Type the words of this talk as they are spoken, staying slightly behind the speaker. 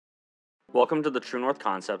Welcome to the True North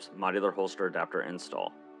Concepts Modular Holster Adaptor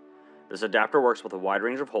install. This adapter works with a wide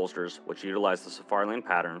range of holsters which utilize the Safari Lane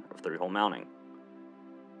pattern of 3-hole mounting.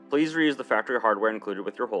 Please reuse the factory hardware included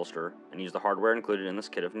with your holster and use the hardware included in this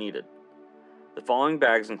kit if needed. The following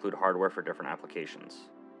bags include hardware for different applications.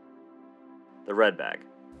 The red bag,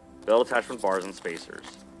 belt attachment bars and spacers.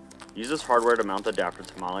 Use this hardware to mount the adapter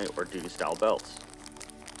to MHA or duty style belts.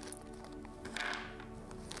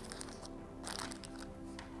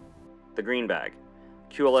 The green bag,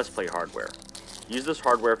 QLS plate hardware. Use this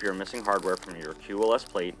hardware if you are missing hardware from your QLS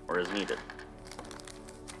plate or is needed.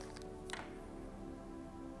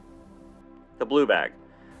 The blue bag,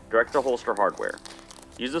 direct to holster hardware.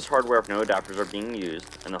 Use this hardware if no adapters are being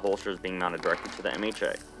used and the holster is being mounted directly to the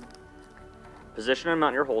MHA. Position and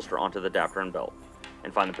mount your holster onto the adapter and belt,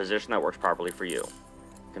 and find the position that works properly for you.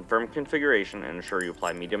 Confirm configuration and ensure you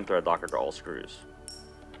apply medium thread locker to all screws.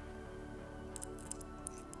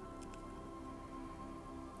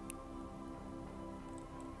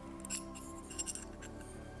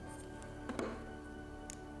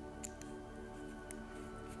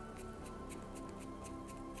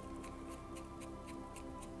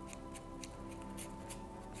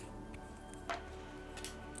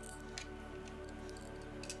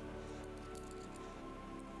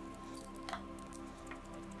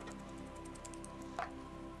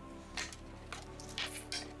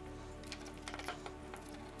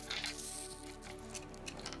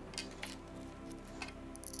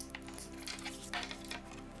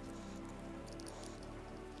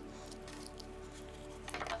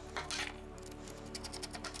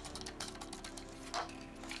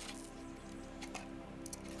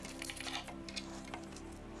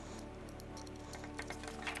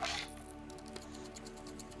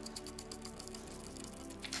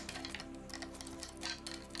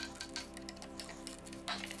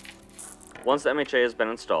 Once the MHA has been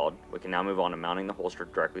installed, we can now move on to mounting the holster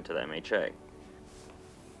directly to the MHA.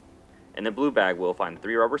 In the blue bag, we'll find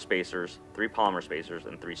 3 rubber spacers, 3 polymer spacers,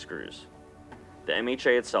 and 3 screws. The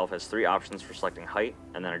MHA itself has 3 options for selecting height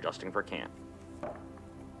and then adjusting for cant.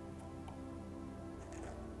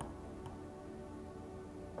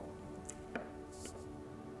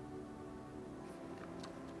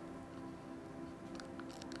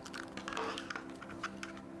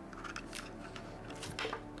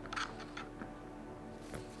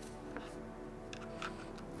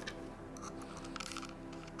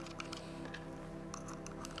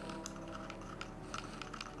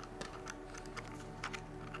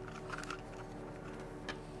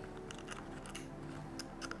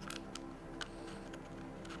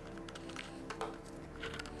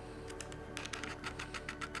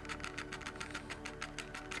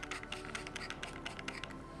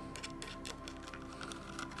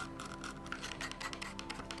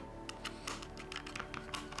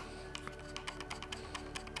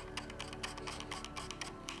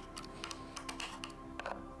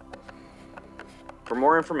 For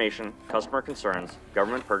more information, customer concerns,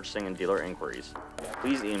 government purchasing, and dealer inquiries,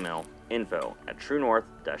 please email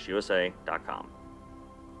info@truenorth-usa.com.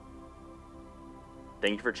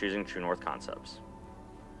 Thank you for choosing True North Concepts.